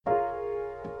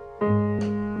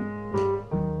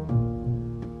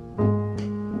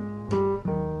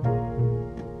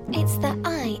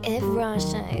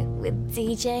Show with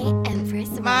DJ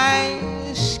Empress. My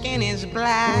skin is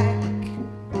black.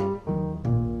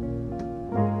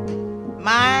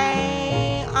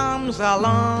 My arms are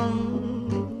long.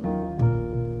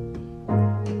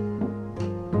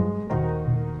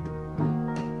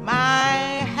 My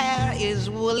hair is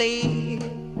woolly.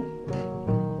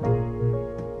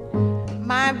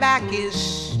 My back is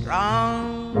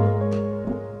strong.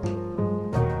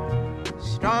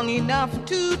 Strong enough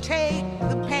to take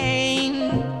the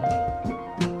pain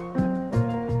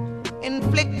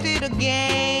inflicted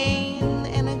again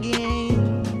and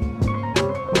again.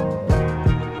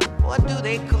 What do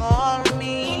they call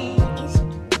me?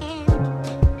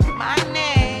 My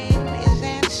name is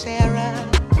Aunt Sarah.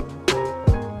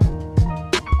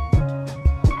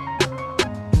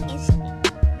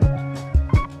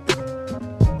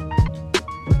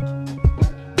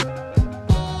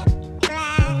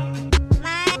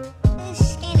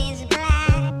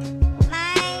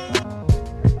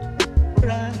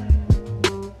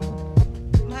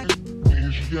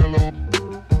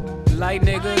 Light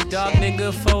nigga, dark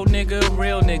nigga, faux nigga,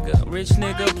 real nigga, rich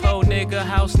nigga, po nigga,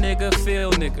 house nigga,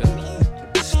 feel nigga,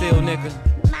 still nigga,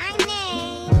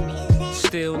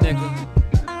 still nigga.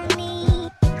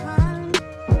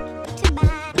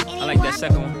 I like that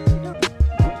second one.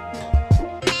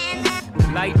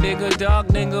 Light nigga, dark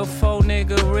nigga, faux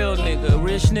nigga, real nigga,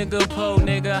 rich nigga, po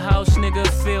nigga, house nigga,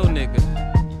 feel nigga,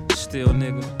 still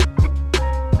nigga,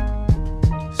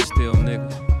 still nigga.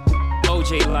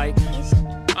 OJ like.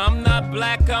 I'm not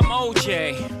black, I'm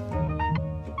OJ.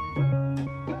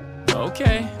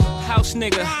 Okay, house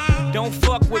nigga, don't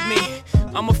fuck with me.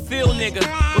 I'm a field nigga,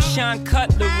 go shine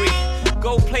cutlery.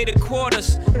 Go play the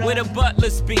quarters where the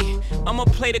butlers be. I'ma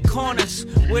play the corners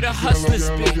where the hustlers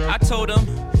be. I told them,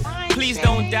 please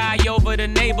don't die over the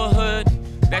neighborhood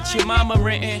that your mama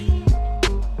renting.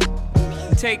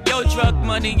 Take your drug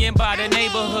money and buy the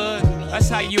neighborhood. That's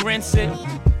how you rinse it.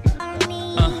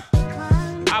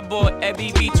 I bought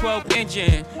every V12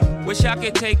 engine. Wish I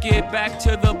could take it back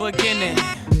to the beginning.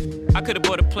 I could've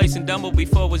bought a place in Dumbo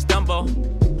before it was Dumbo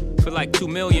for like $2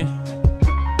 million.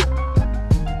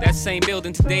 That same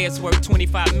building today is worth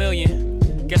 $25 million.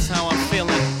 Guess how I'm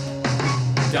feeling?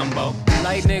 Dumbo.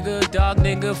 Light nigga, dark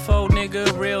nigga, faux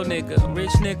nigga, real nigga,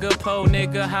 rich nigga, po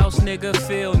nigga, house nigga,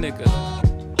 feel nigga,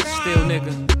 still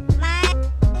nigga,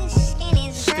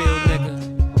 still nigga.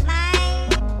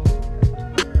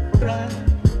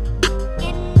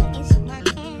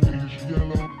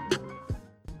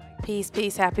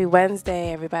 Peace, happy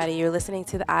Wednesday, everybody. You're listening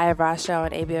to the Eye of Ra show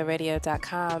on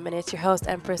ABORadio.com, and it's your host,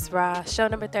 Empress Ra, show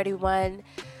number 31.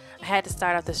 I had to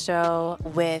start off the show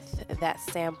with that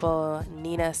sample,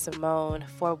 Nina Simone,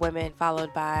 For Women,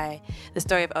 followed by The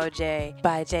Story of OJ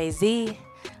by Jay-Z.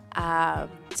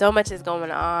 So much is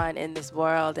going on in this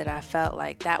world, and I felt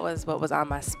like that was what was on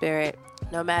my spirit.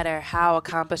 No matter how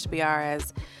accomplished we are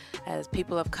as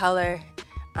people of color,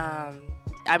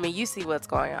 I mean, you see what's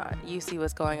going on. You see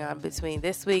what's going on between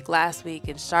this week, last week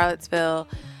in Charlottesville,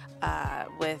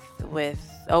 with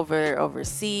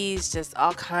overseas, just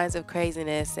all kinds of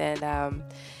craziness. And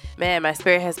man, my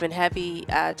spirit has been heavy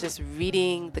just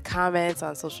reading the comments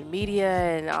on social media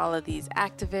and all of these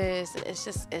activists.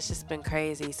 It's just been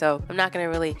crazy. So I'm not gonna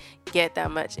really get that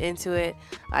much into it.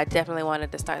 I definitely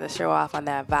wanted to start the show off on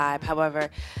that vibe. However,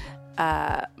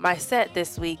 my set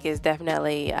this week is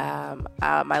definitely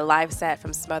my live set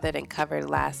from Smothered and Covered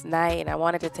last night, and I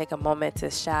wanted to take a moment to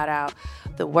shout out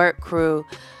the work crew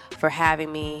for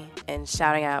having me and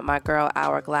shouting out my girl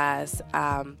Hourglass.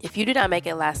 If you did not make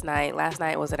it last night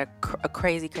was a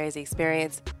crazy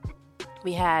experience.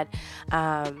 We had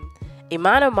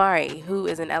Iman Omari, who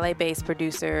is an LA-based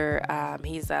producer.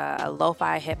 He's a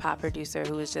lo-fi hip-hop producer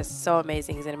who is just so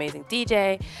amazing. He's an amazing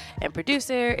DJ and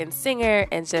producer and singer,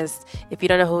 and just, if you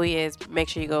don't know who he is, make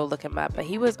sure you go look him up. But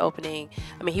he was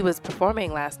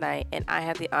performing last night, and I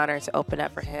had the honor to open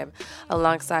up for him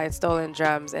alongside Stolen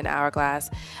Drums and Hourglass.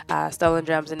 Stolen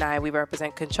Drums and I, we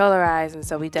represent Controllerize, and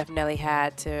so we definitely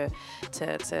had to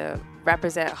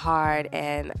represent hard.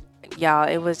 And y'all,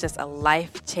 it was just a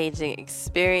life-changing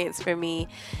experience for me.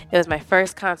 It was my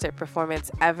first concert performance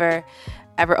ever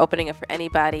opening up for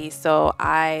anybody, so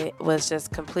I was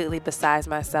just completely beside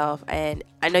myself. And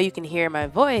I know you can hear my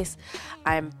voice.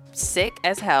 I'm sick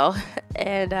as hell,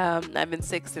 and I've been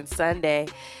sick since Sunday,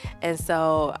 and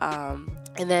so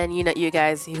And then, you know, you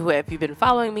guys, if you've been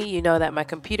following me, you know that my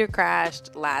computer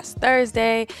crashed last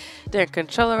Thursday during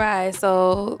Controllerize.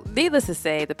 So needless to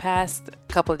say, the past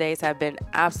couple of days have been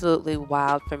absolutely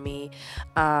wild for me.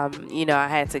 You know, I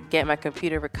had to get my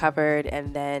computer recovered,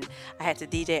 and then I had to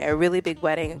DJ a really big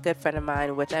wedding, a good friend of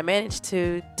mine, which I managed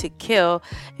to kill.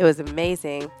 It was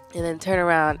amazing. And then turn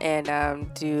around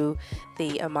and do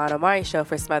the Amon Omari show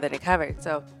for Smothered and Covered.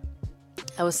 So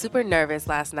I was super nervous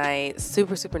last night,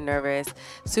 super nervous,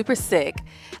 super sick.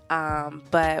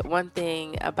 But one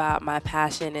thing about my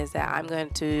passion is that I'm going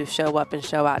to show up and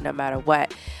show out no matter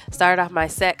what. Started off my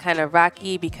set kind of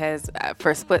rocky because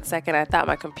for a split second I thought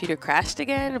my computer crashed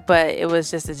again, but it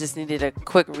just needed a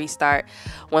quick restart.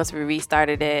 Once we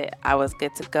restarted it, I was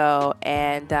good to go.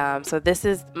 And so this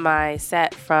is my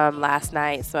set from last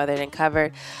night, Smothered and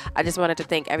Covered. I just wanted to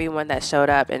thank everyone that showed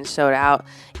up and showed out.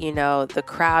 You know, the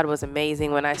crowd was amazing.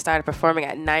 When I started performing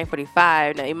at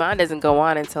 9:45, now Iman doesn't go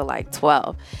on until like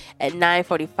 12. At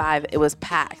 9:45, it was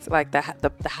packed. Like the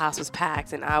house was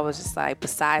packed, and I was just like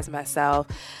besides myself.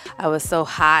 I was so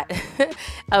hot.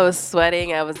 I was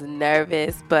sweating. I was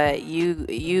nervous. But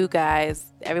you guys,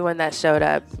 everyone that showed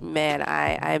up, man,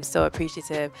 I am so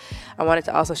appreciative. I wanted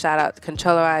to also shout out the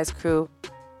Controllerize crew.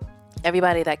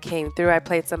 Everybody that came through, I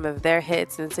played some of their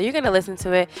hits, and so you're gonna listen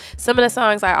to it. Some of the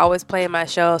songs I always play in my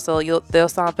show, so they'll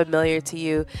sound familiar to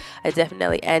you. I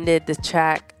definitely ended the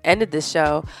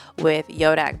show with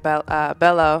Yodak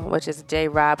Bello, which is J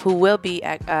Rob, who will be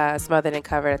at Smothered and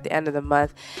Covered at the end of the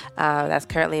month. That's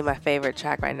currently my favorite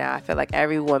track right now. I feel like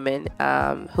every woman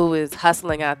who is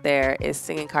hustling out there is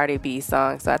singing Cardi B's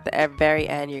song. So at the very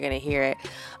end, you're gonna hear it.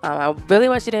 I really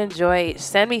want you to enjoy it.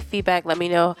 Send me feedback. Let me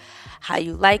know how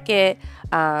you like it.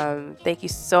 Thank you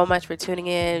so much for tuning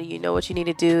in. You know what you need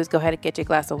to do is go ahead and get your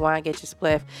glass of wine, get your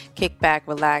spliff, kick back,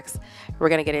 relax. We're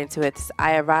going to get into it. This is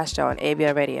Aya Ross Show on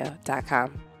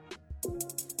ABLRadio.com.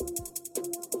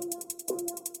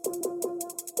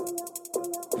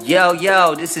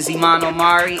 Yo, this is Iman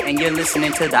Omari, and you're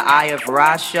listening to the Eye of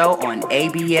Ra Show on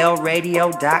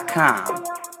ABLRadio.com.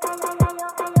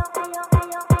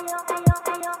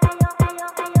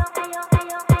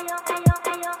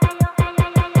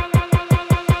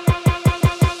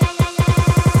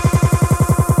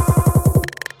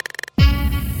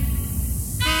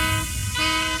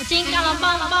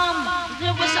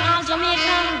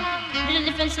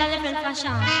 Different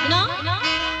fashion, you know?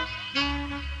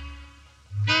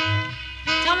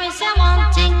 Tell me, say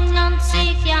one thing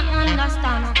Nancy can't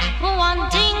understand. One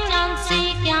thing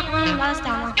Nancy can't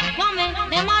understand. What make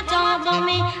them a talk about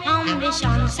me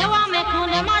ambition? Say what make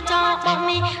them a talk about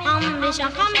me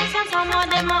ambition? Come and say some of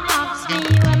them a ask me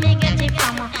where me get it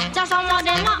from. Just some of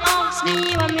them a ask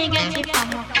me where me get it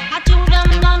from. I told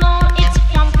them no, it's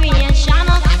from creation. I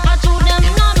told them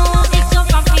no, it's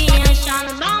from creation.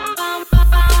 Bam, bam.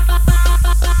 Bam, bam,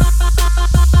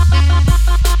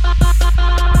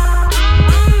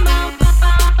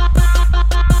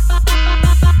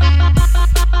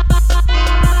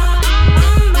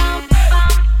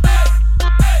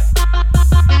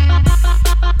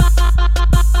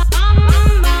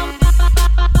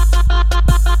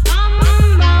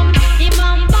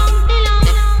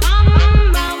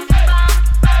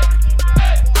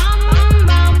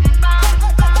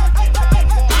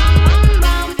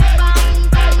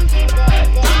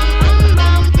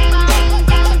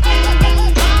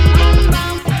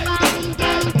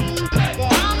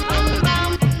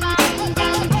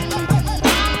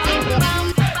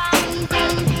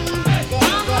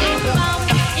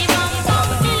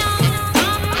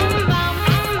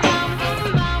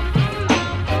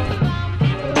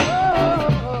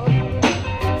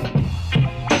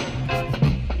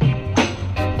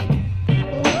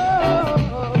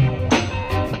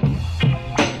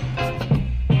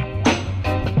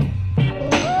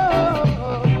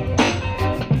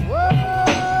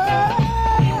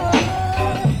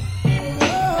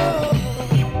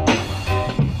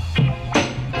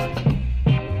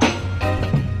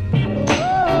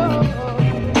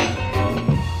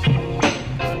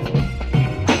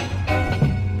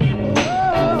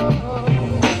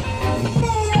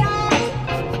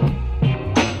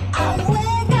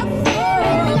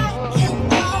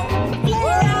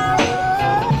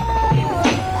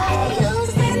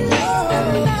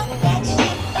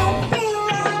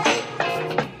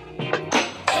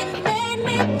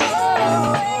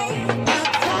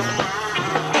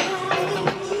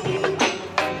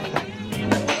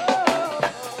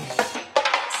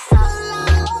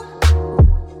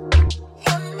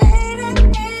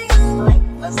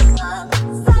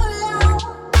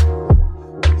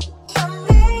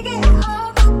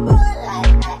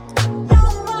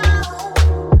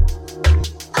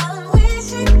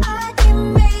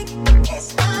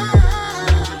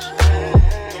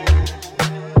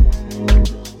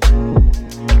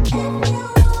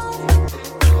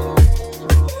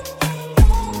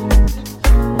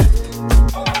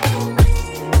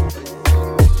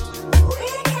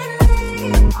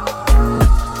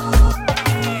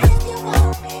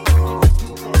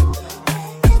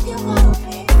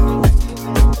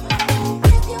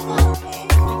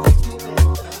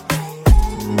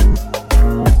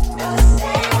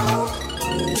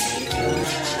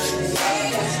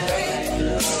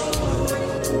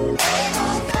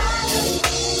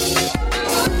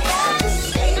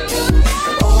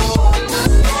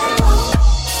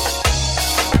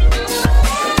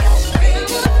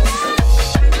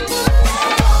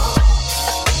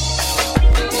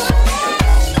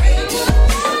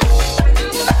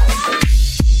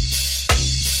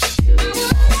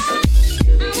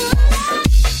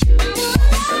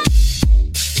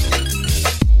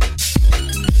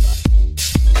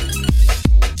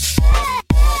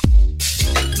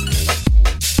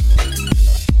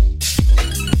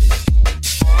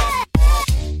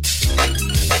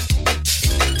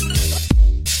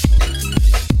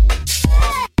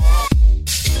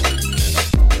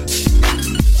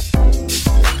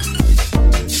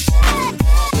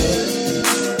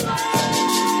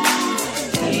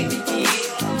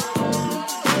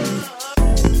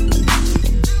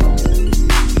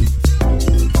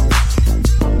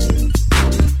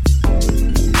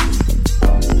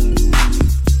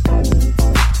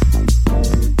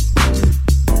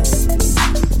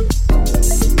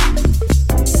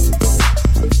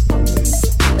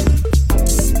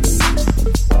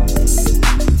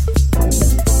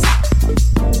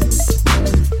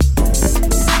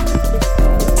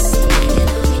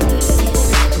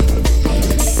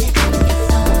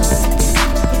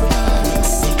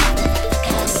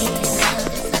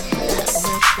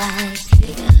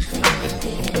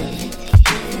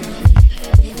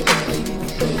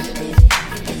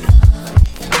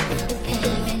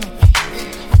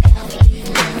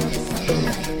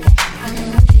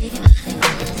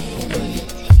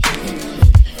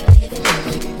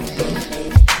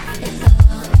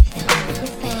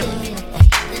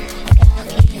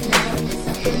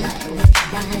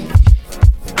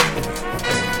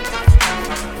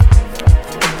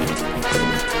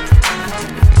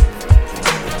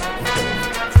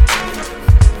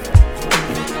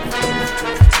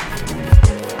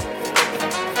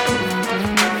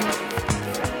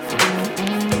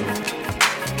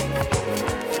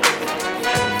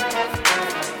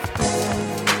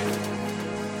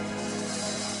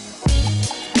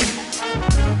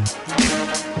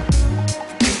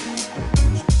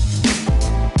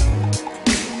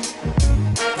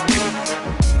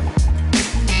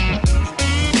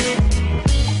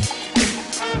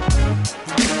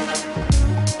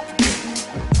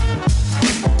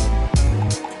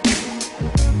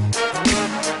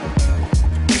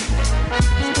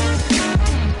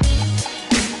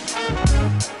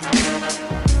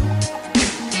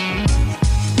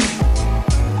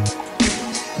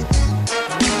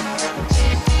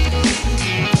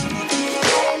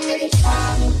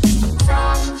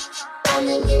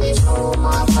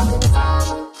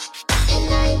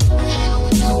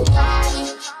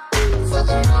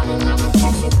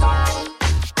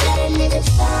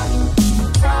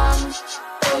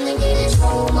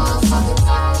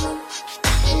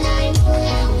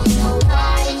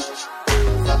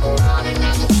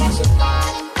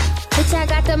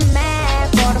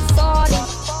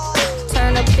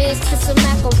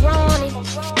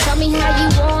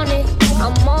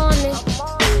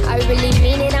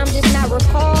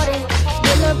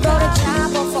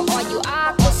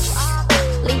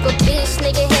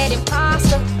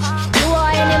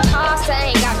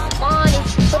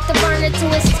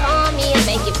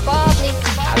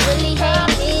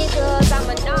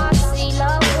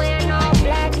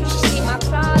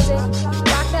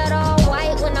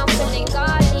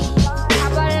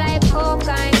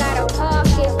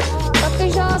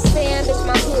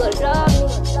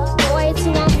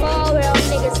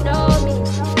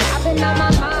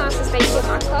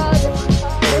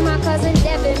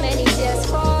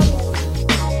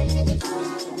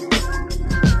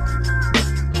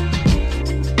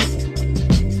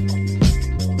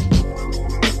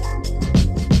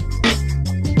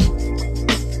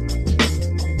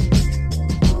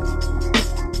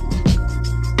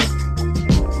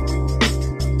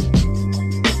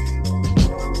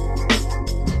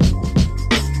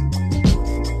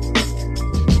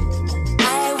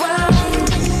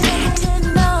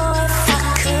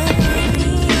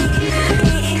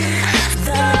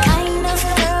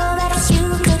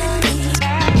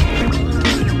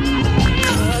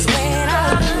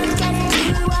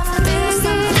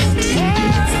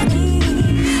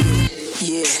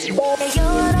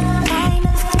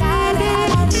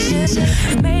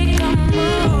 make a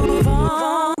move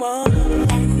on.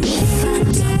 And if I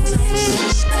don't let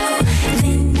you go,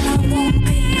 then I won't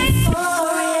be for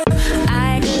real.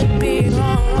 I could be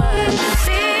wrong, but I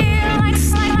feel like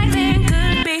something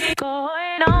could be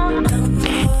going on. The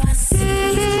more I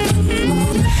see you, the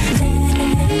more that it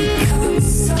becomes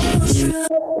so true.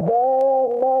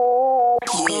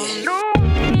 It's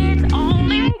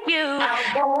only you.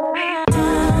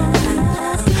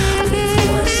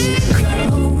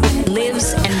 Lives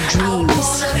and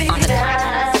dreams on the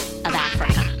continent of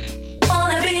Africa.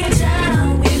 Wanna be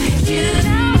down with you.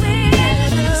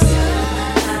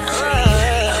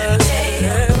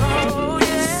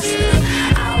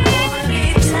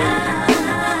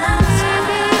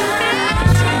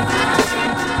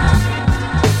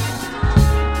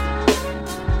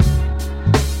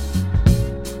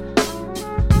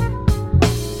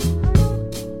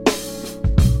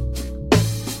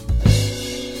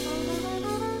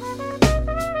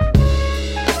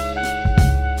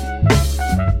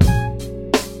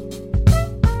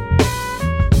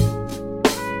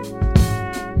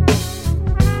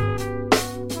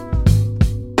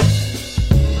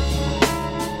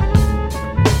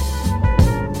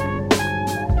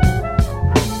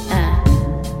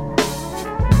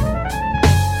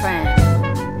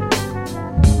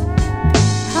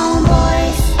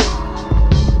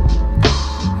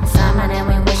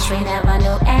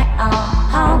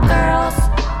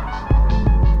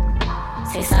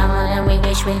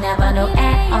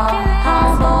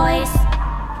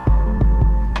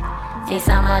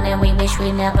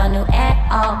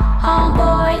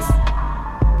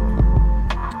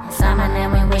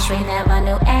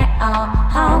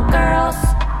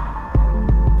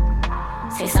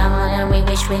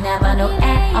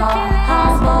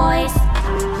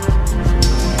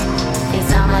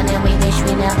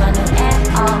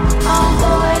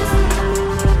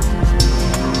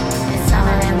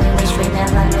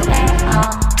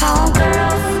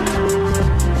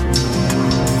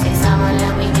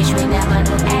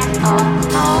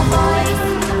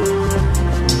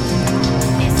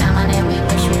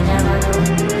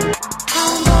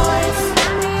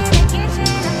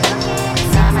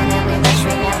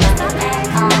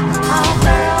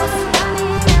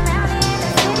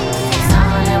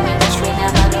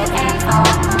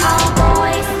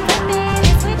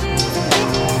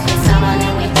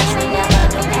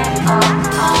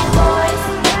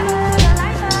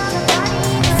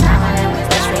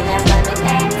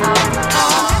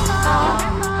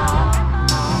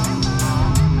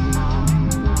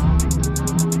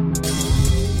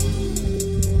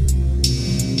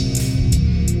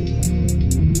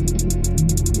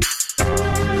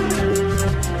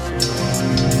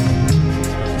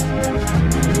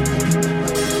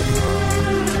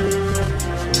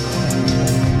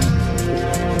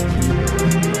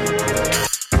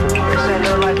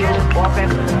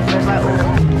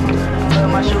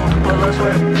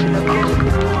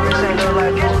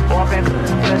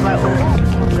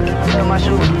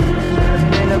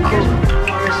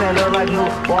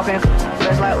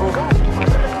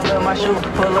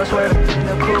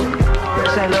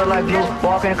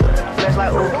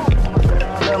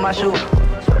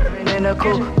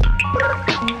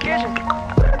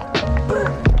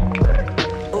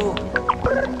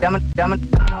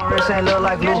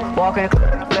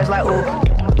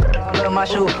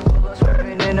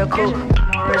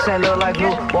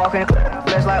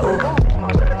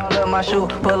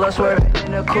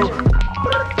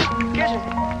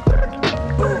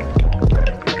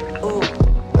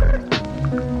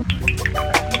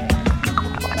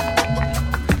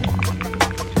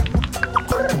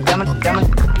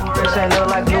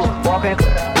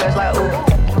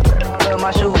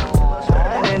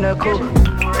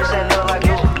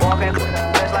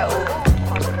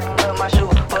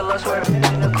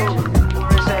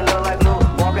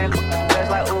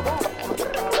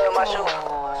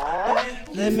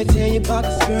 Let me tell you about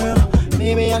this girl,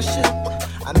 maybe I should.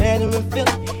 I met her in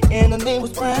Philly, and her name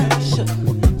was Brian.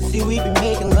 See, we be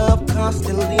making love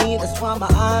constantly, that's why my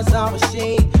eyes are a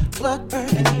shade blood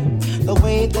burning. The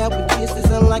way that we kiss is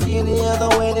unlike any other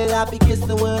way that I be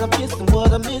kissing when I'm kissing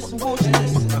what I'm missing. Won't you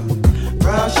listen?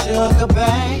 Brown sugar,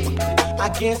 babe, I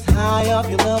guess high off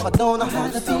your love, I don't know how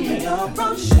to be your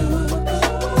brown sugar.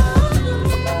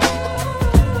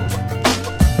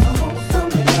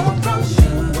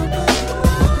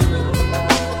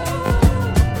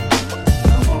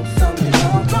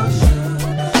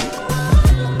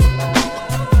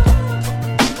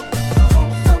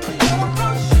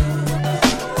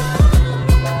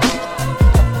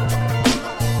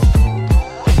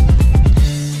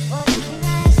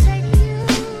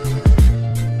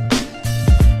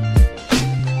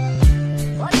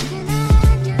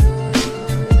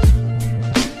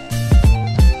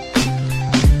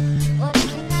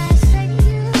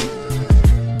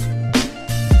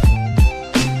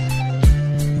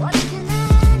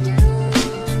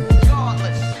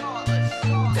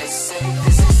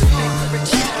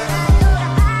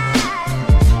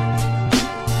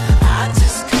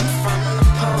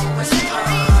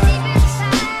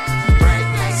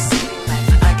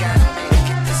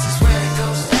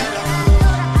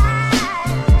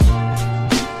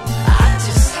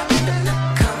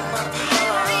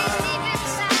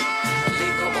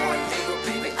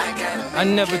 I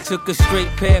never took a straight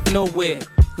path nowhere.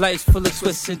 Life's full of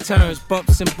twists and turns,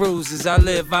 bumps and bruises. I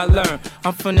live, I learn.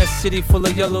 I'm from that city full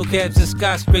of yellow cabs and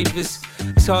skyscrapers.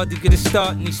 It's hard to get a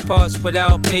start in these parts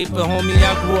without paper. Homie,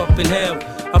 I grew up in hell,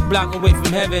 a block away from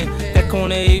heaven. That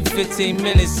corner 15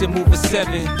 minutes to move a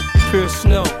 7. Pure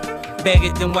snow, bag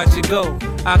it then watch it go.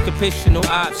 Occupational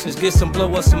options, get some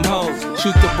blow or some hoes.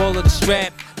 Shoot the ball of the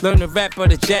strap, learn the rap or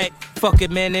the jack. Fuck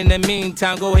it, man, in the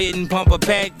meantime, go ahead and pump a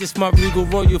pack. This my Regal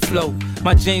Royal flow,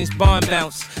 my James Bond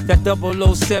bounce. That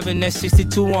 007, that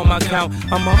 62 on my count.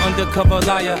 I'm an undercover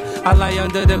liar, I lie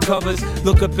under the covers.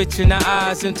 Look a bitch in the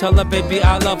eyes and tell her, baby,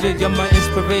 I love it. You're my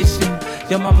inspiration,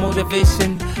 you're my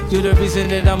motivation. You're the reason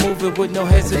that I'm moving with no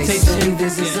hesitation. They say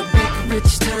this is a big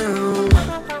rich town.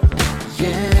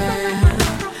 Yeah,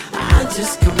 I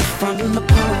just come from the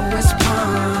poor West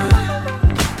Palm.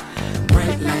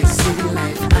 Bright light, city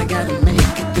life, I gotta make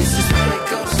it. This is where it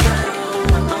goes down.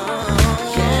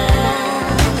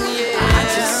 Yeah, I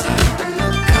just happen to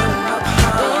come up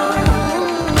home.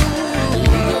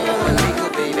 Legal,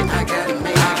 baby, I gotta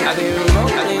make it. I've been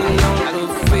rolling on the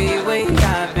freeway,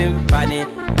 I've been riding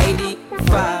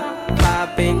 85.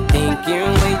 I've been thinking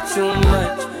way too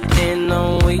much, and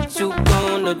I'm way too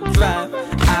gonna drive.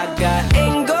 I got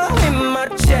anger in my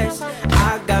chest,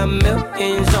 I got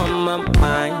millions on my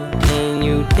mind, and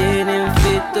you didn't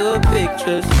fit the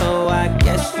picture, so I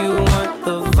guess you want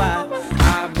the vibe.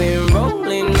 I've been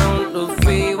rolling on the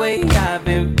freeway, I've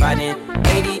been riding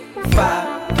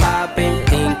 85. I've been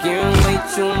thinking way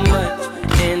too much,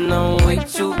 and I'm way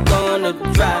too gonna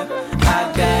drive.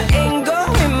 I got anger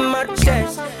in my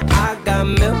chest, I got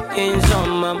millions on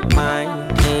my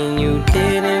mind, and you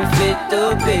didn't fit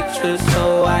the picture,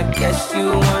 so I guess you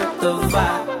want the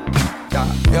vibe.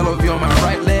 Yellow view on my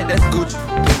right leg, that's Gucci.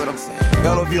 Dig what I'm saying.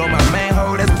 Yellow view on my main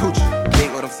hoe, that's Gucci.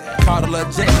 Dig what I'm saying. Caught a little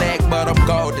jet lag, but I'm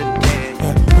golden.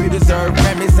 Yeah. We deserve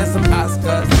Grammys and some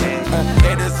Oscars. Yeah.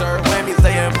 They deserve Grammys,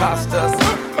 they imposters.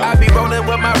 I be rolling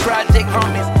with my project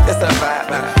homies. It's a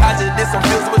vibe. I just did some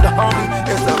deals with the homies.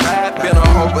 It's a vibe. Been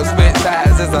on over split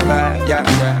sides. It's a vibe. Yeah,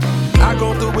 yeah. I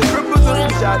go through with cripples and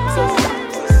them shots.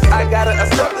 I gotta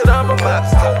accept that I'm a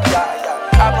monster. Yeah,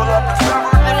 yeah. I pull up in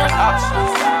several different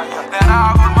options. Then I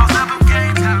almost never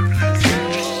came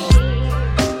topless.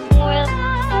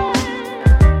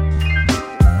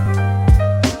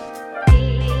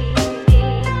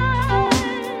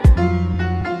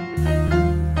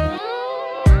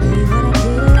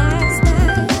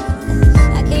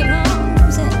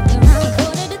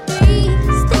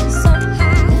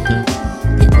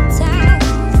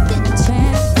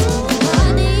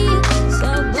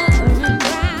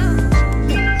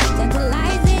 Like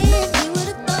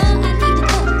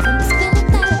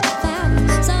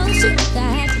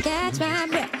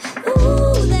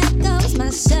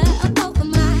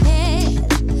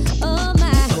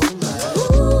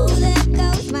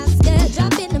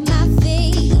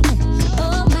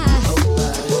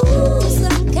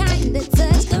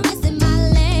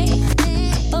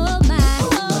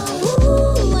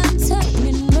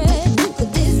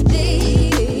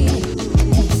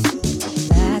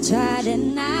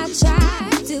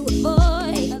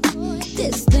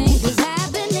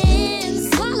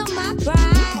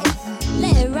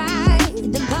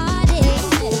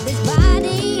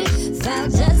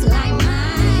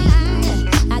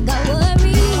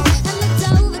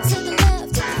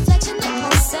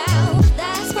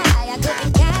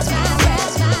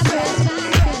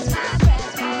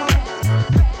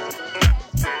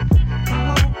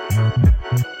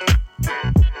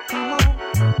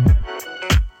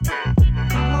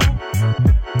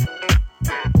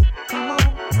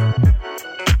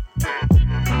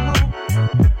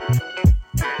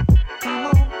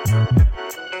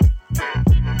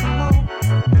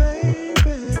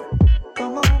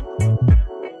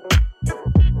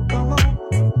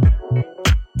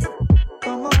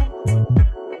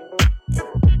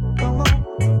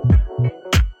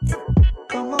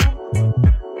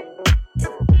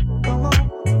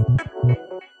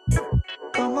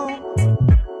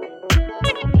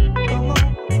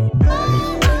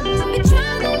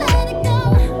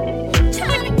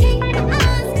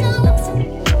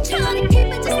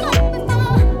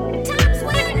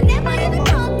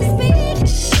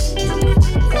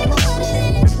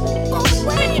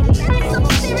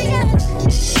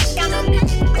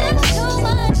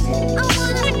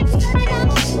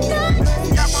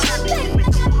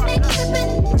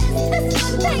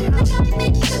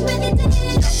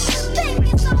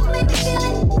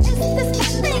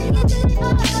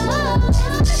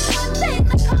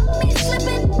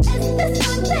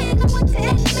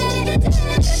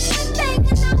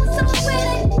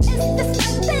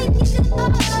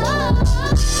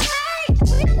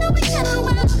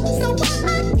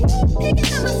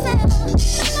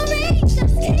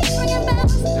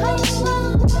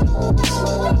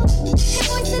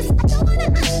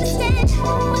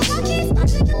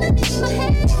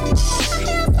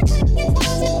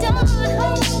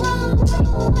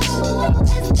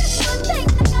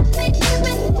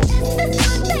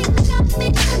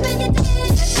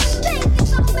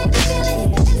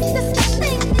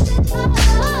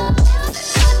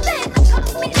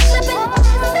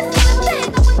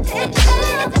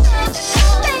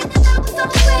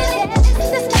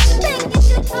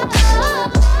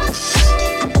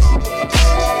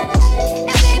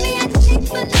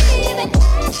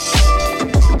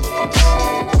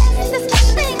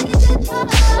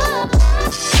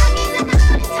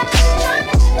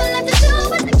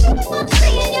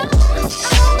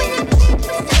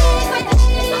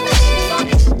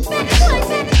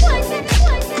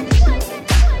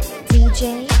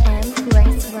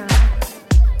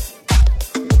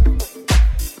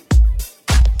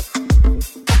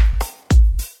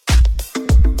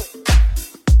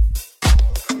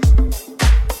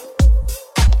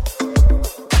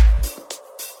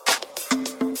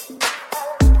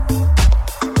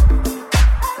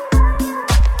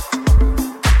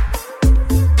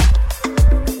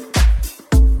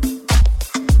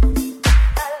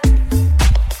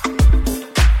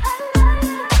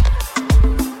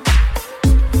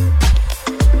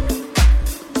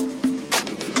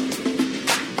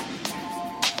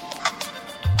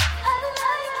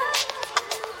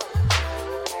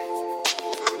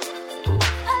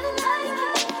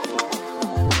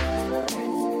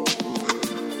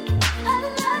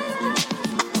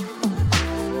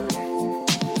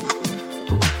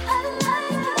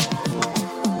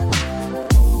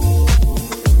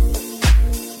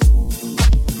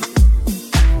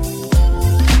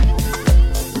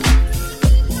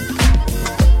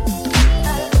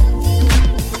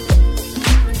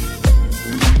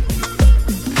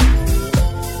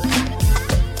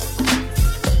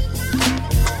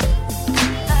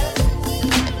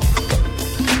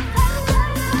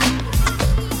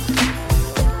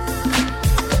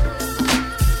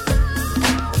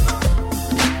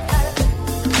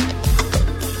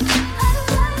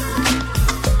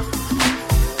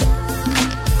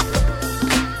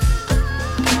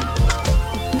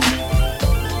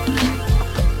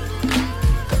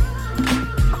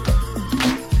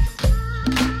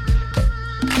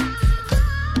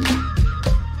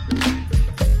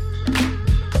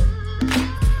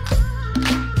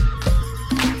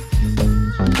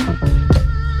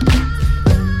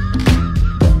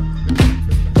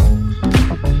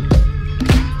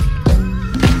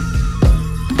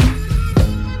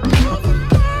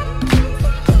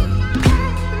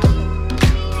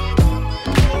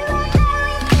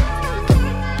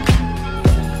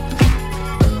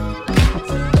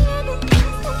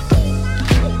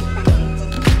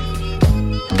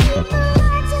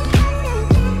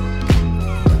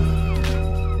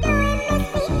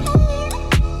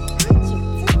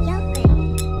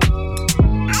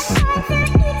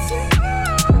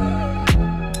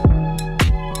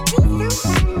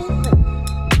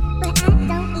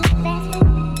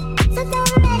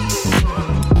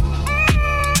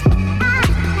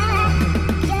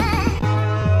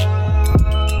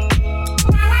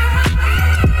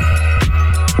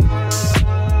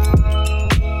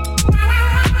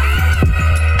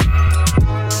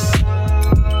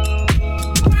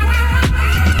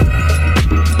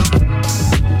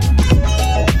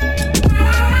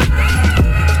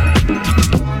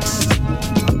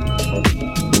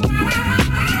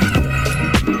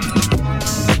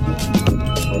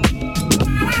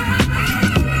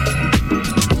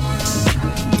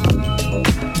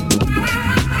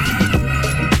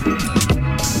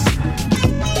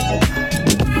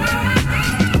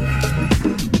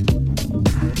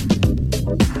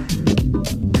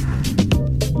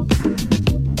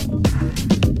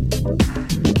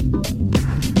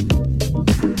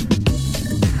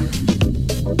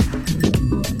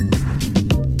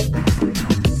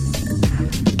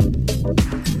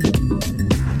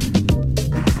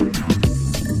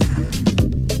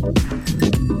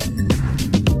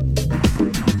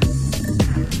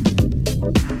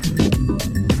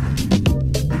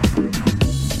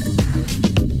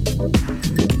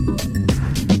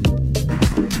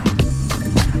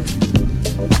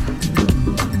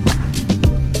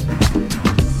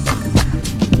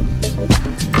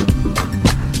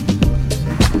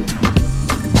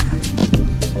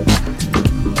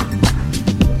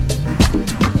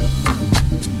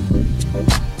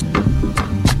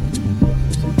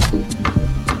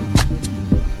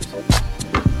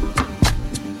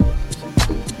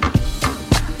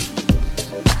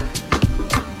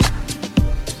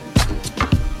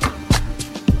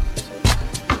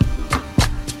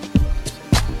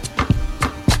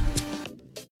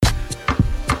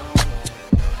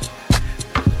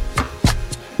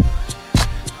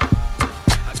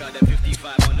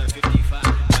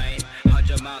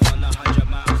 100 miles on 100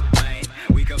 miles, man.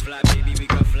 We can fly, baby, we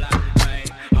can fly, man.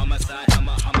 Homicide, I'm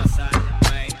a homicide,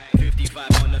 man.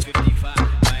 55 on the 55,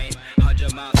 man.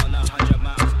 100 miles on 100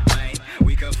 miles, man.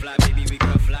 We can fly, baby, we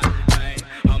can fly, man.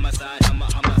 Homicide, I'm a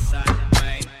homicide,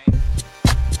 man.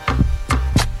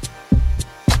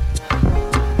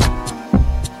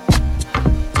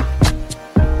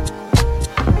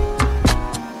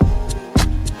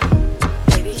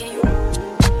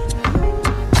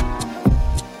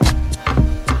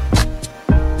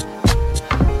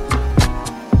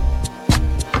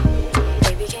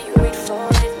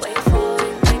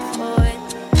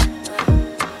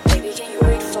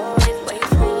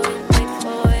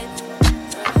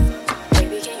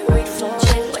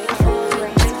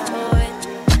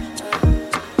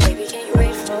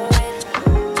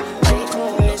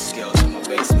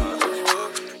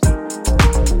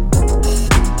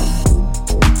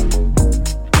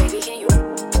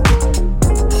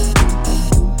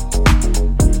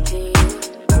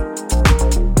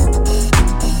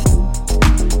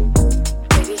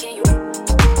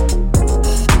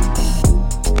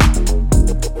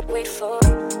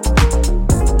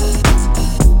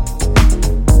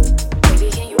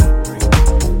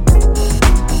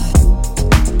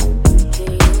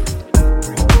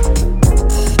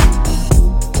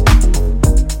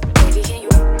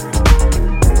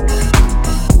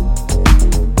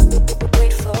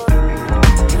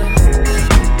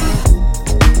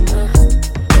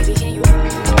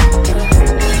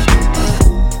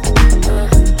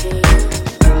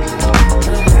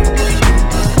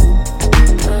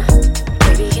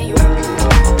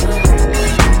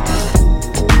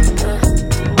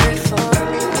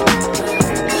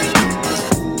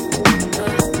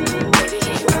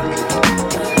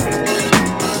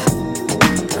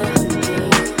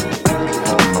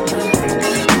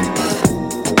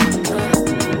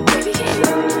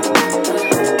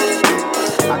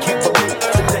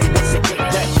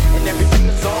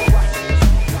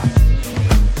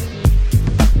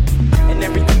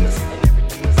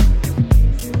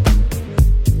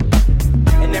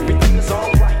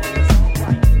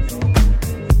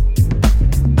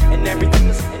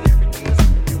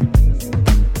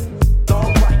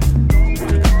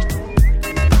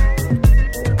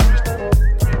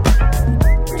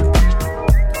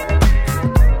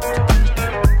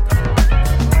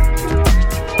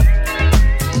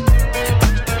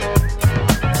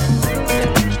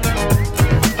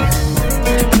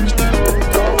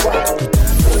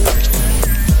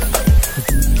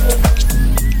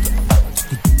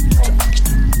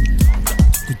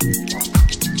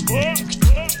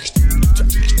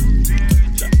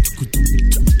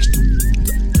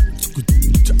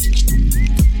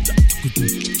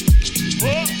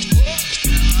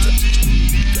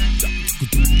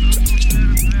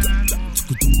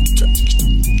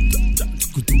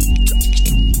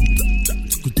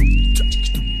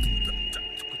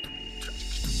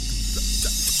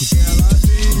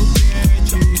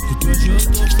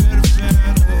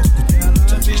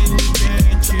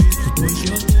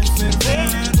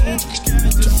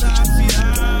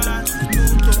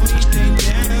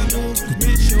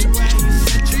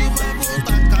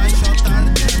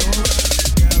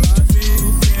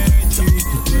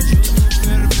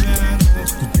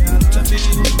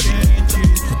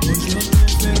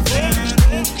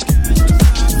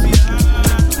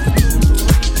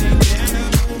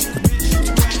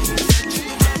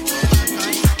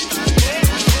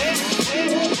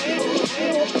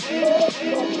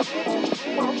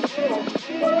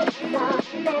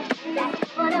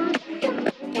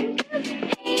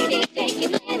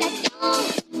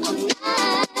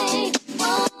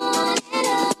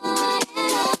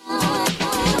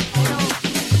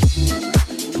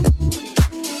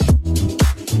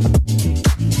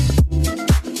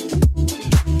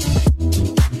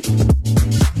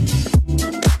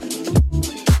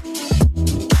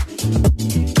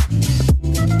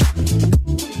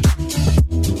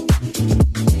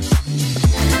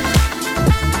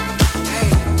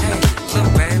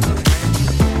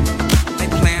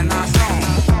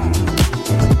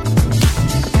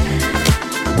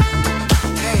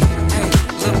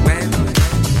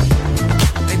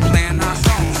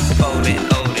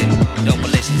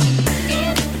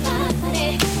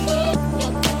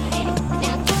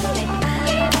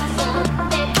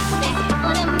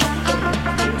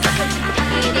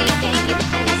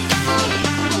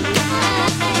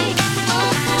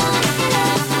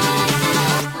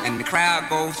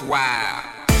 goes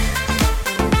wild.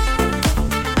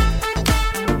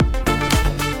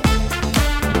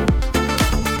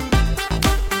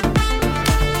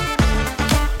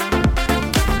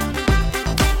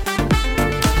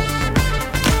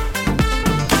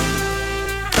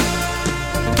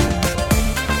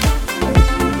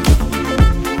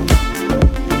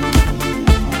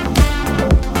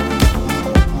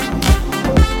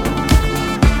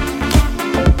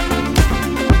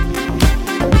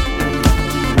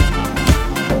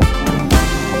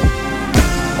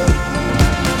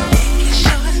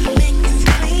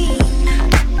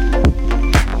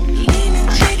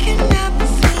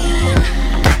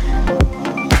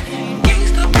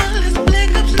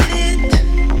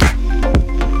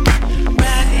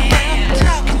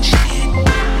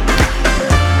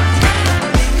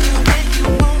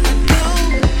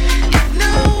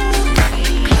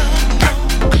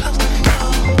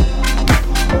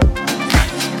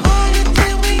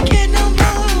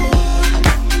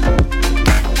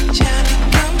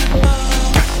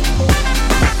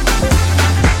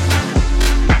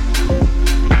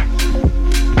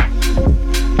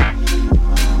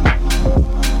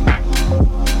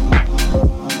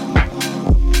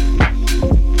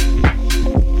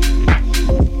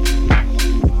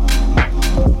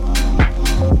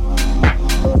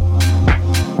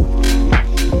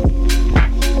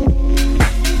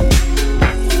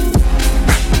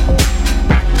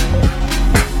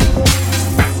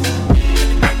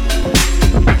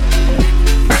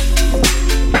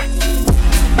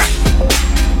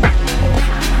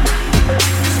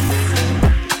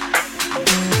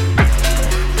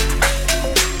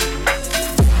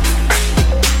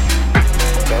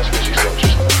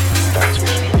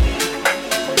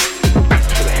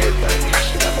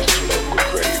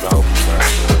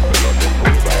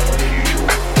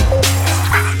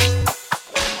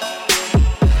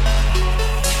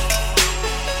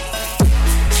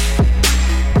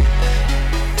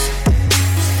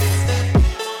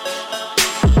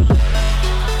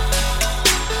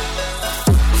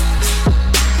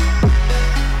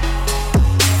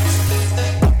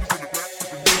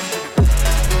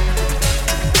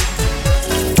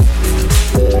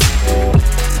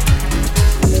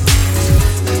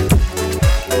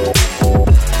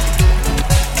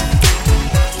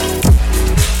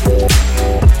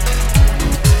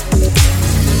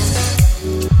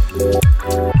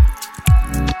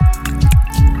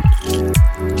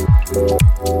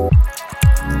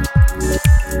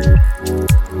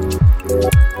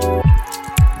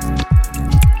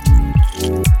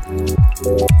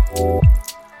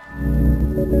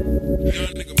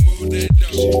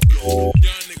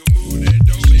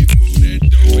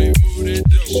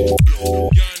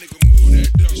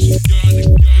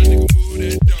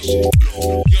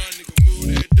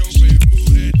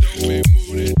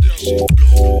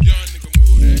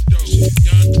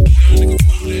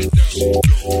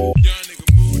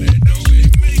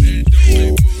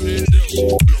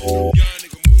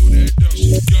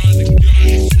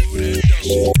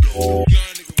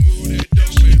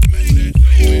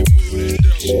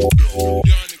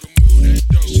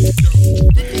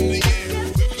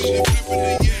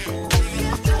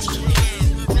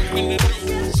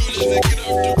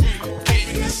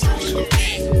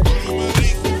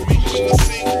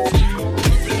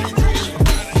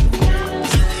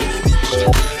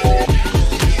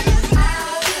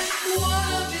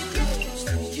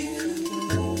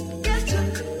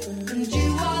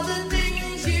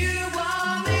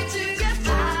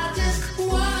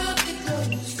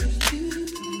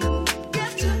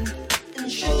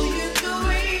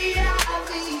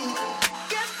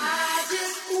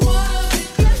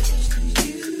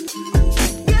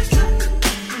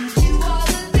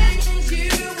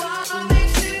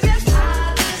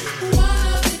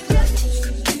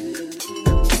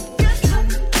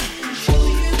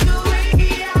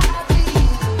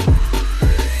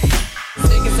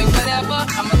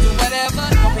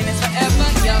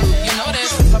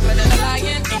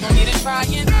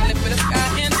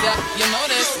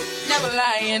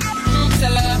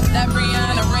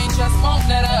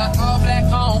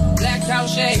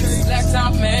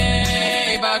 South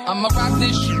Maybach. I'ma rock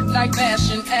this shit like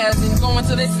fashion, as in going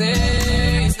till they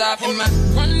say stop. In my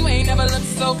runway never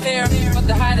looked so clear, but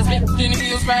the hottest bitch in the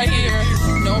heels right here.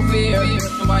 No fear,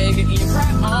 why you getting your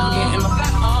pride on, getting my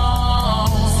flat on.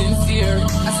 Sincere,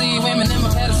 I see women in my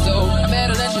pedestal, I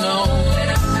better let you know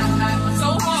that I'm so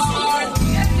hard.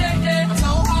 Yeah, yeah, yeah. I'm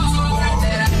so hard.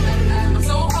 I'm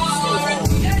so hard.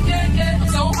 Yeah, yeah, yeah. I'm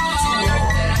so hard.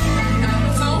 I'm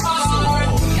so hard.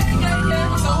 Yeah, yeah,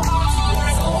 yeah. I'm so hard.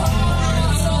 So hard.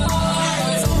 So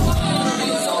hard. So hard.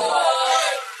 So hard.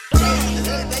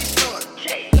 They short.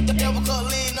 The devil called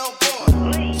lean on board.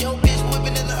 Yo, bitch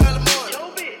whipping in the early morning.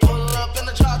 Pull up in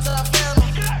the truck till I found me.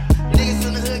 Niggas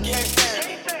in the hood can't stand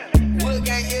me. Wood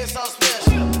gang is so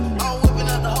special. I'm whipping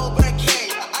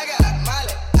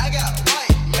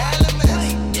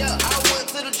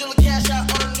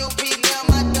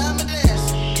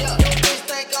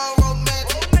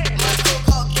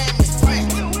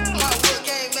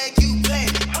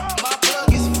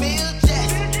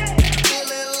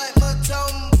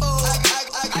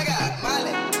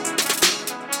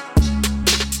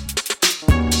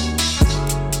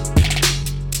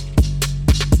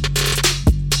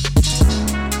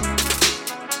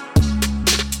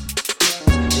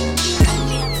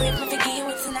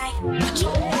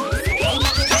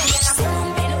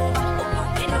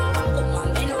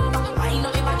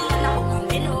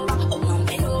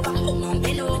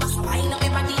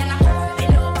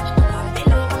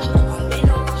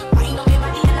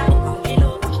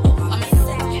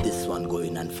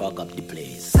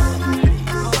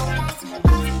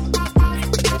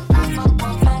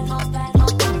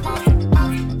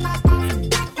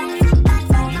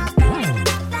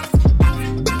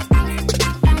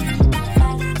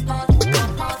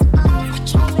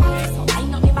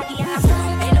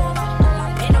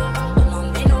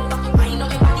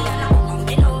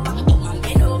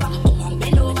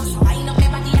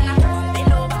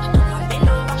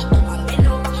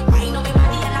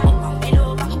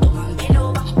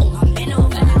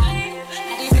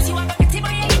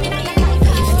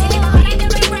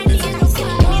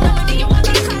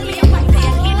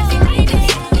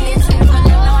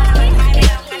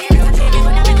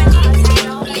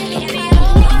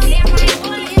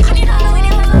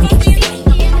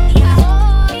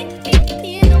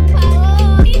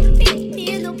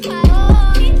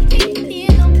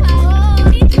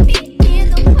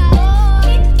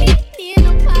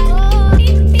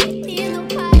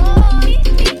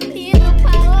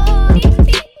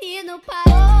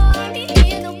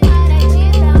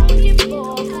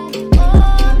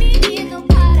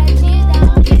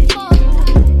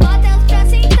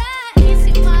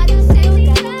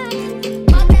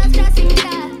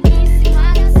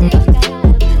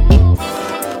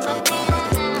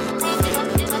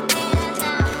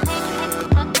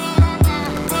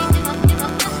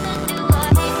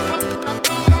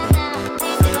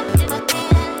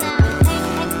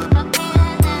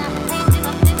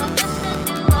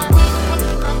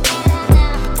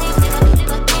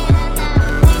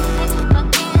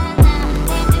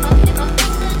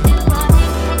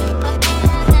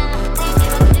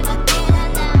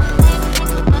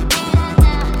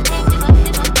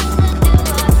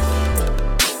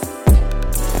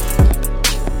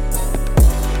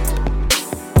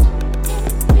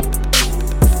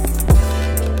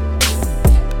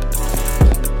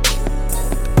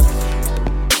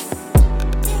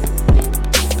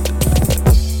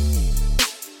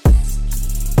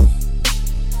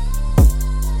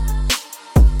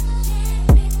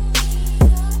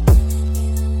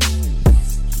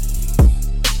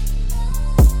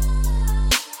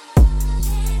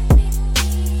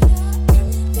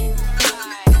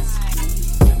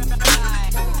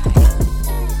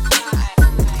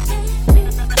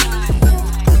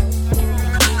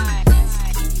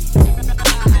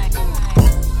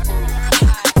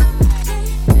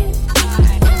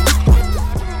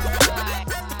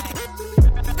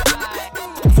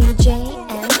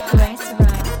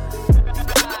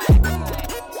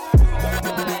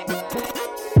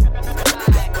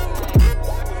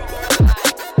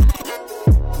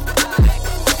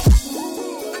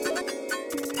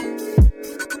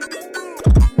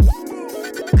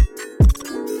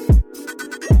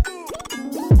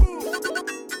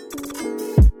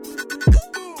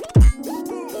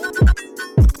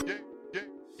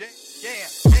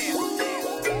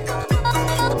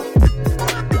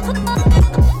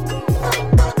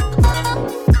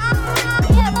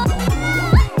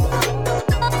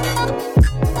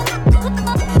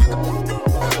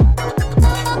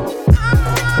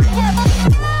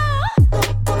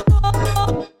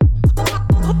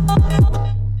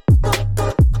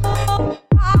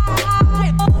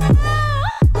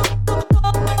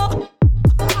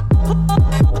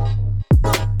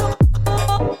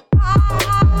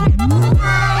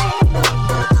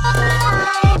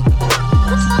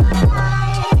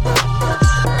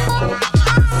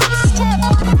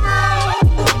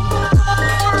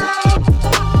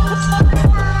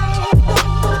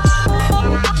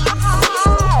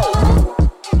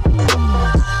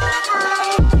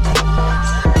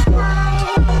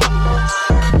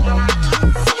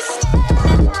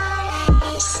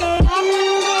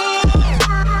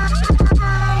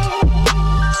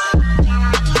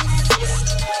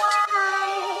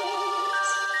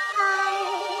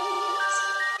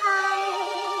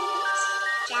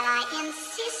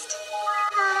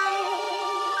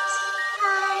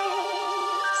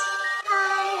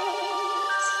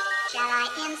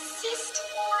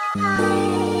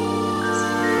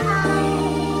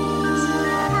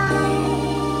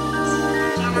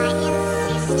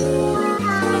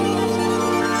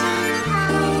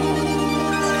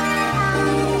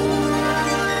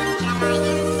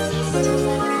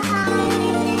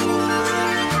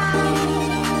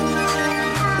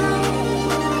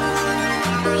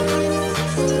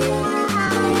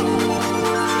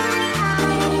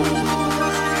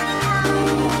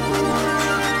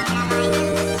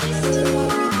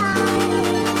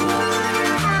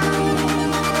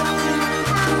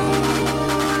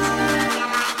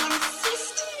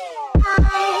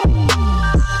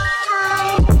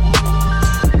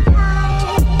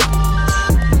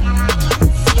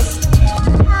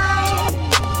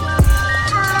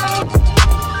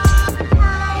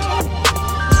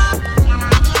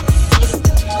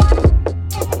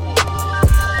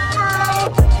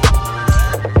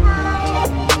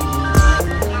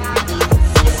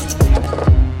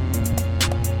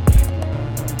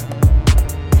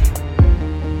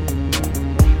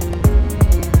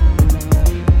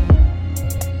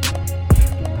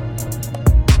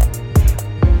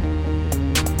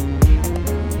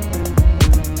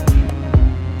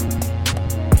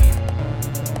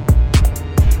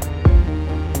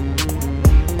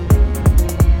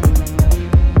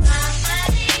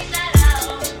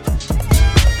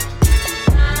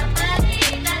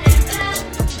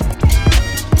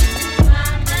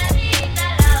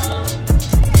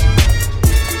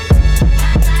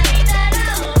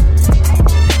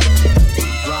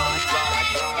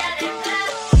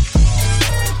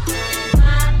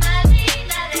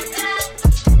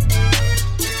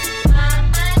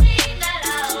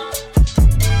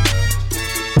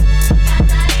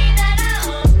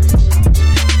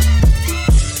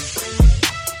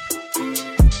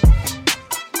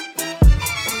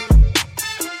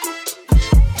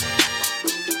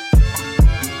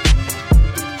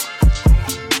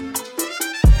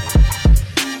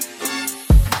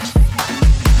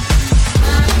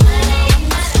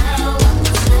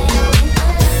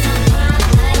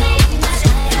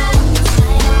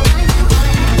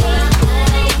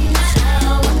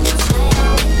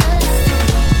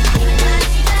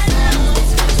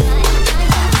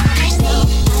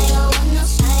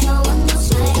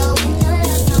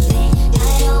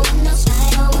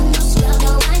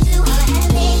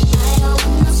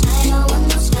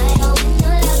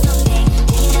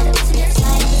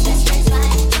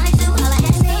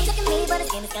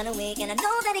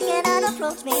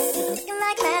approach me. Cause I'm looking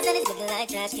like glass and it's looking like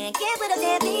trash. Can't get rid of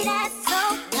deadbeat ass. So,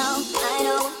 no, I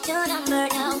don't want your number,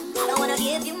 no. I don't wanna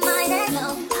give you mine, and no.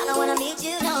 I don't wanna meet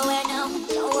you nowhere, no.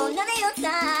 Don't want none of your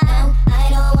time. No, I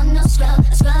don't want no scrub.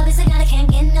 A scrub is a guy that can't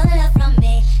get no love from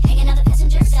me. Hanging out the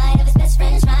passenger side of his best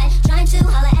friend's ride, trying to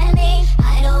holler at me.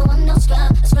 I don't want no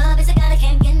scrub. A scrub is a guy that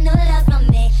can't get no love from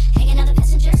me. Hanging out the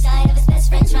passenger side of his best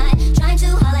friend's ride, trying to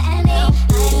holler at me.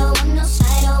 I don't want no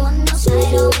side, don't want no side,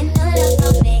 don't get no love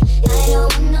from me. I don't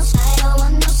want no side, don't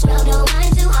want no scrub, don't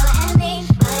mind to holler at me.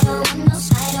 I don't want no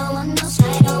side, don't want no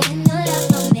side, don't get no love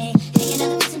from me. Hanging out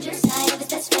the passenger side of his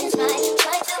best friend's ride,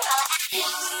 trying to holler at me.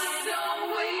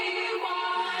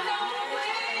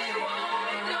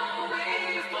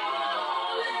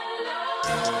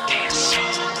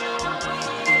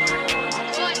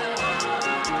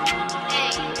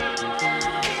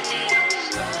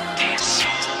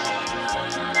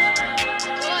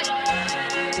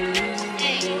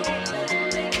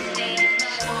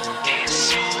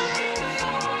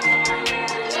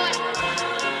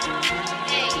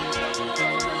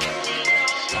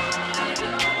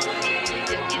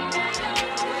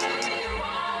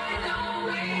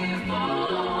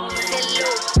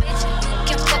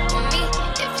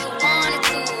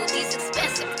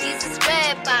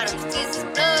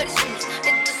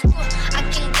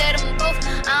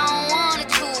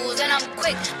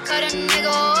 Cut a nigga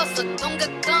off, so don't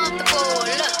get comfortable.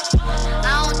 Look,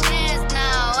 I don't dance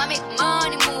now, I make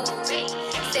money move.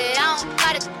 Say I don't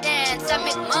gotta dance, I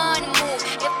make money move.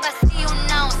 If I see you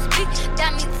now speak,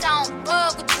 that means I don't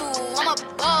fuck with you. I'm a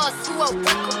boss, you a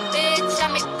worker, bitch, I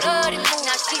make bloody move.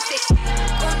 Now she say,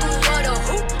 gon' do what or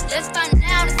who? Let's find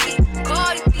out and see.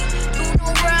 Cardi B, you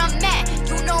know where I'm at,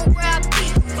 you know where I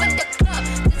be. With the club,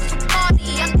 this is a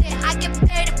party, I'm there, I get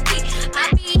paid to be.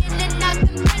 I be in and out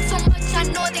them bitch so much, I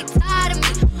know they tired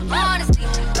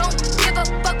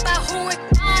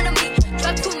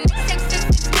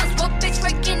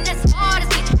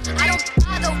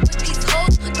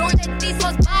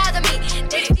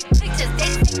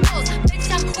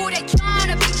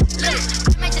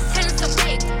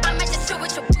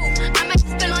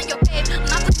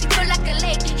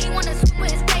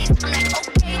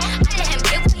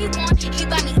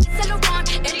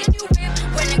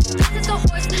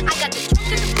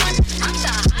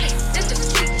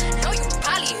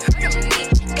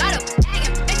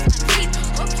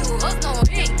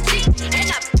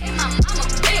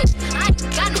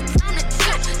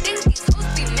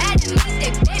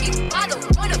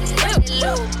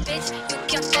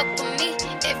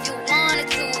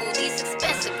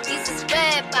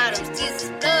these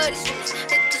is bloody shoes.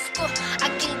 Hit the school, I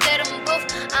can get them both.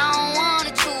 I don't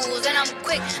wanna choose, and I'm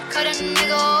quick, cut a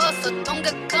nigga off, so don't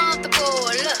get comfortable.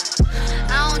 Look,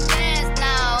 I don't dance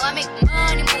now, I make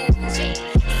money move.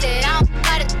 Say I don't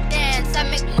gotta dance, I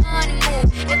make money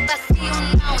move. If I see you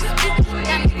now,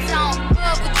 that means I don't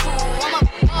fuck with you. I'm a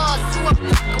boss, you a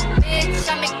bitch,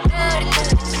 I make bloody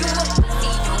moves. You a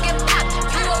pussy, you get popped.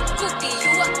 You a goofy,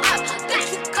 you a op. Bitch,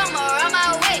 you come around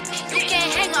my way, you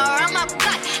can't hang around my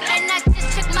block. And I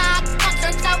just check my account,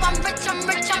 turns out I'm rich, I'm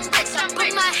rich, I'm rich. I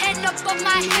put my hand up on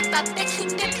my hip, I bet you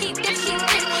dip, he dip, he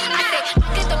dip. I say,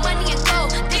 look at the money and go.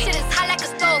 This shit is hot like a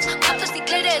stove. My pussy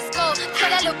glitter is gold. Tell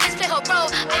that little bitch play her role.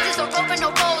 I just don't roll with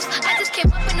no rolls. I just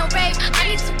came up in no rave.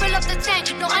 I need to fill up the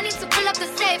tank. No, I need to fill up the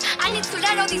safe. I need to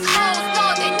let all these hoes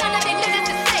know that none of their niggas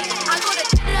is safe. I go to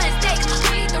dinner and steak.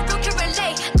 Only the real can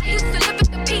relate. I used to live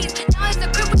with the peas. Now it's the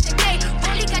crib with the gay.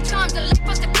 Rolly got charms and life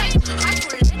was the play. I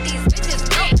should let these bitches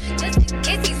know. Just in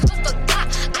case these hoes forgot.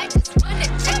 I just wanna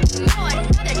check you know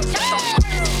another check from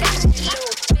one.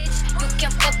 Little bitch, you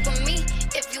can fuck with me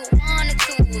if you wanted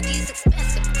to. These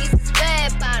expensive, these is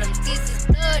red bottoms, these is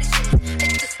bloody shoes.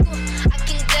 Hit the school, I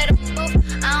can get them both.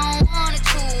 I don't wanna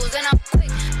choose, and I'm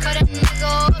quick, cut a nigga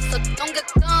off, so don't get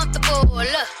comfortable.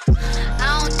 Look,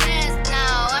 I don't dance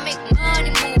now, I make money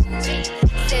move.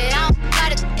 Say I don't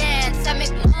gotta dance, I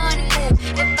make money move.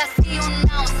 If I see you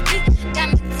now speak, that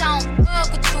means I don't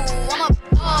fuck with you. I'm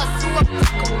a boss, you a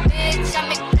bitch, I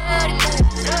make bloody moves.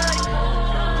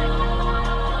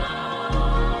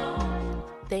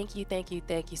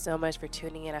 Thank you so much for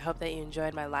tuning in. I hope that you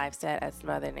enjoyed my live set at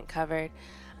Smothered and Covered.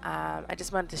 I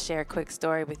just wanted to share a quick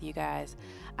story with you guys.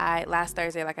 Last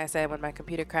Thursday, like I said, when my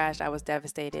computer crashed, I was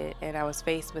devastated, and I was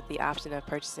faced with the option of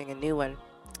purchasing a new one,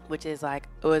 which is like,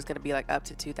 it was going to be like up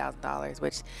to $2,000,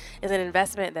 which is an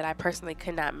investment that I personally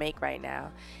could not make right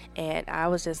now. And I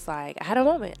was just like, I had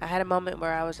a moment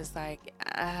where I was just like,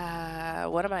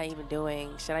 what am I even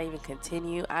doing? Should I even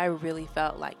continue? I really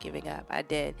felt like giving up. I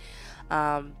did.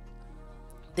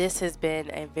 This has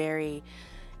been a very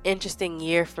interesting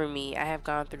year for me. I have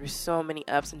gone through so many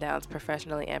ups and downs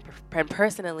professionally and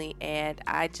personally, and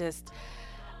I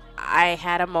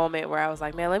had a moment where I was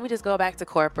like, man, let me just go back to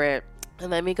corporate,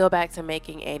 and let me go back to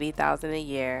making $80,000 a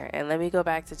year, and let me go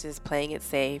back to just playing it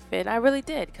safe. And I really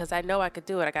did, because I know I could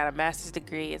do it. I got a master's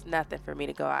degree. It's nothing for me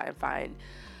to go out and find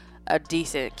a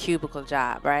decent cubicle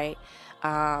job, right?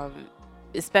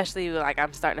 Especially like I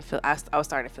was starting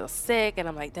to feel sick, and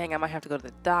I'm like, dang, I might have to go to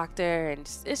the doctor, and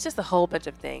it's just a whole bunch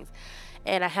of things.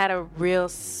 And I had a real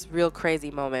crazy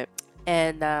moment,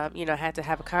 and I had to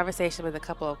have a conversation with a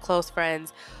couple of close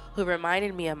friends who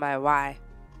reminded me of my why,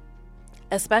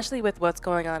 especially with what's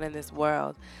going on in this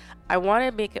world. I want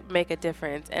to make a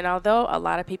difference, and although a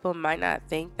lot of people might not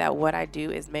think that what I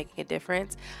do is making a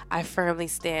difference, I firmly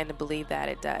stand and believe that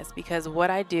it does, because what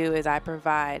I do is I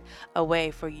provide a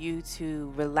way for you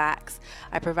to relax.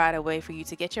 I provide a way for you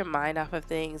to get your mind off of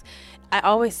things. I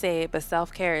always say it, but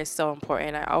self-care is so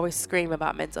important. I always scream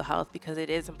about mental health because it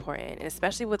is important, and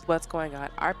especially with what's going on.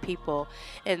 Our people,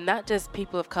 and not just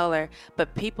people of color,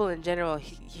 but people in general,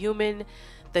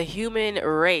 the human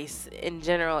race in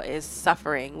general is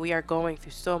suffering. We are going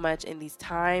through so much in these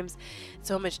times,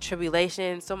 so much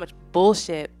tribulation, so much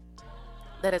bullshit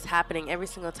that is happening. Every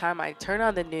single time I turn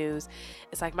on the news,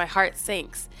 it's like my heart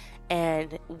sinks.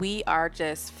 And we are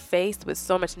just faced with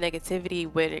so much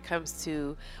negativity when it comes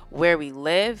to where we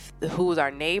live, who's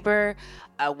our neighbor,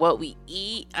 what we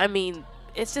eat. I mean,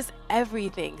 it's just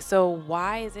everything. So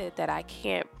why is it that I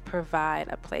can't provide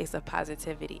a place of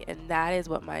positivity? And that is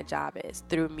what my job is,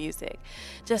 through music.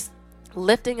 Just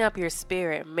lifting up your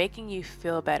spirit, making you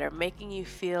feel better, making you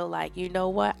feel like, you know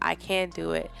what, I can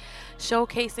do it.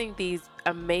 Showcasing these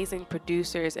amazing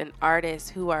producers and artists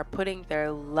who are putting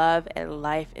their love and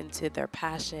life into their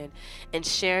passion and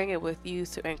sharing it with you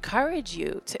to encourage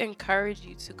you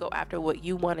to go after what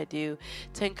you want to do,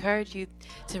 to encourage you,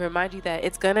 to remind you that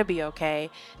it's gonna be okay,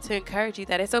 to encourage you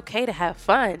that it's okay to have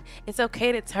fun, it's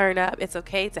okay to turn up, it's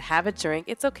okay to have a drink,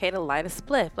 it's okay to light a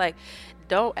spliff. Like,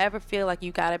 don't ever feel like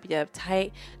you gotta be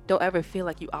uptight. Don't ever feel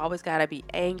like you always gotta be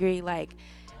angry. Like,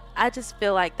 I just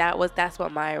feel like that's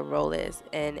what my role is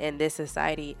in this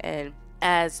society. And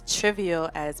as trivial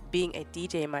as being a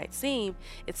DJ might seem,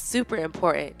 it's super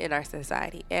important in our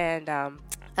society. And I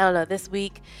don't know, this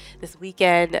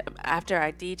weekend, after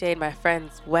I DJ'd my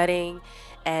friend's wedding,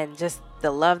 and just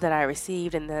the love that I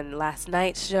received, and then last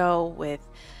night's show with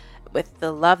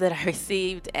the love that I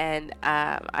received, and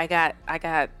I got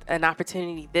an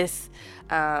opportunity this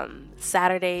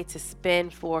Saturday to spin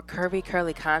for Curvy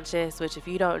Curly Conscious, which, if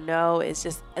you don't know, is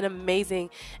just an amazing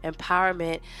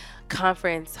empowerment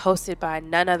conference hosted by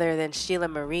none other than Sheila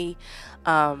Marie,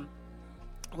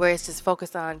 where it's just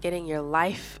focused on getting your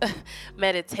life,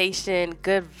 meditation,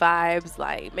 good vibes,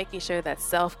 like making sure that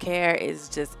self-care is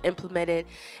just implemented.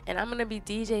 And I'm going to be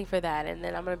DJing for that. And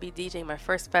then I'm going to be DJing my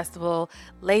first festival,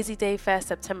 Lazy Day Fest,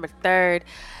 September 3rd.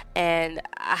 And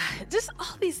just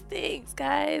all these things,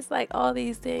 guys, like all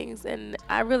these things. And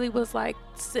I really was like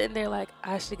sitting there like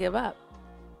I should give up.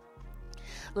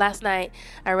 Last night,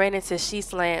 I ran into She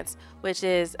Slants, which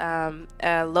is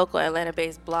a local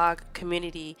Atlanta-based blog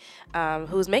community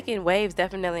who's making waves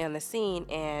definitely on the scene,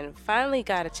 and finally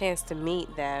got a chance to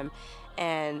meet them.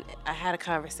 And I had a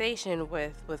conversation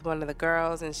with one of the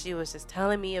girls, and she was just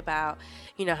telling me about,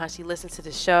 you know, how she listens to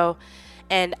the show.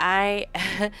 And I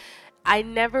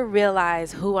never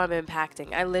realize who I'm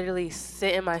impacting. I literally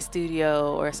sit in my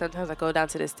studio, or sometimes I go down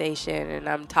to the station and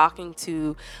I'm talking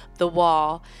to the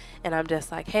wall, and I'm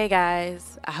just like, hey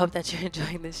guys, I hope that you're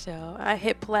enjoying this show. I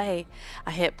hit play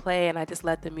and I just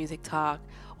let the music talk,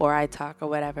 or I talk, or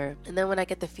whatever. And then when I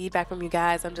get the feedback from you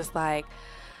guys, I'm just like,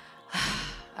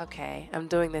 okay, I'm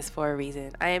doing this for a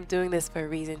reason. I am doing this for a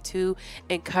reason to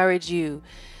encourage you.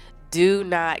 Do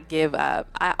not give up.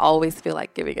 I always feel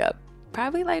like giving up.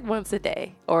 Probably like once a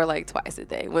day or like twice a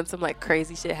day. When some like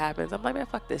crazy shit happens, I'm like, man,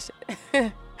 fuck this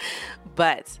shit.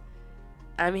 But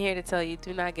I'm here to tell you,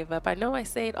 do not give up. I know I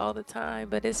say it all the time,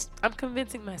 but I'm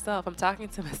convincing myself. I'm talking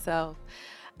to myself.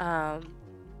 I'm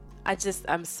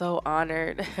so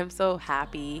honored. I'm so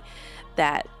happy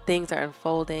that things are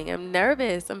unfolding. I'm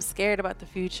nervous. I'm scared about the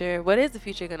future. What is the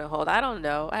future going to hold? I don't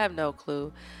know. I have no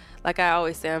clue. Like I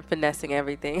always say, I'm finessing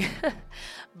everything.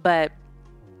 But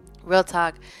real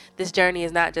talk, this journey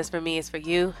is not just for me, it's for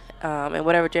you. And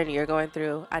whatever journey you're going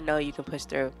through, I know you can push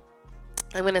through.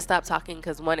 I'm going to stop talking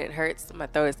because, one, it hurts. My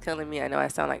throat is killing me. I know I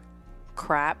sound like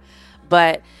crap.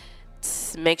 But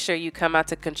make sure you come out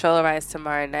to Controllerize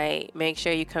tomorrow night. Make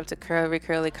sure you come to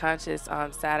Curly Conscious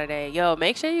on Saturday. Yo,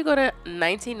 make sure you go to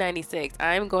 1996.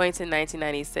 I'm going to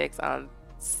 1996 on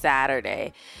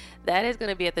Saturday. That is going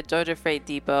to be at the Georgia Freight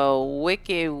Depot.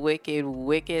 Wicked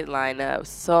lineup.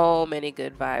 So many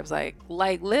good vibes. Like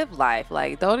live life.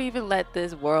 Like, don't even let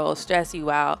this world stress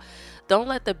you out. Don't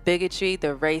let the bigotry,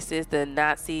 the racists, the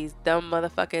Nazis, dumb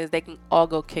motherfuckers, they can all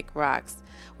go kick rocks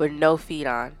with no feet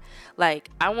on. Like,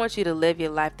 I want you to live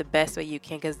your life the best way you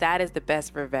can, because that is the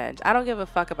best revenge. I don't give a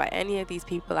fuck about any of these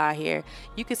people out here.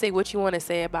 You can say what you want to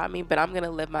say about me, but I'm going to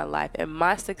live my life. And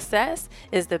my success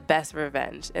is the best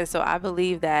revenge. And so I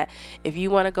believe that if you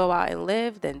want to go out and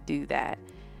live, then do that.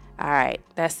 All right,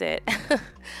 that's it.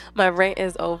 My rant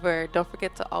is over. Don't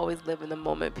forget to always live in the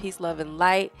moment. Peace, love, and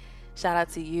light. Shout out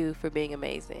to you for being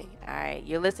amazing. All right,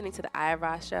 you're listening to the I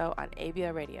Ross Show on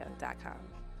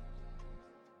ABLRadio.com.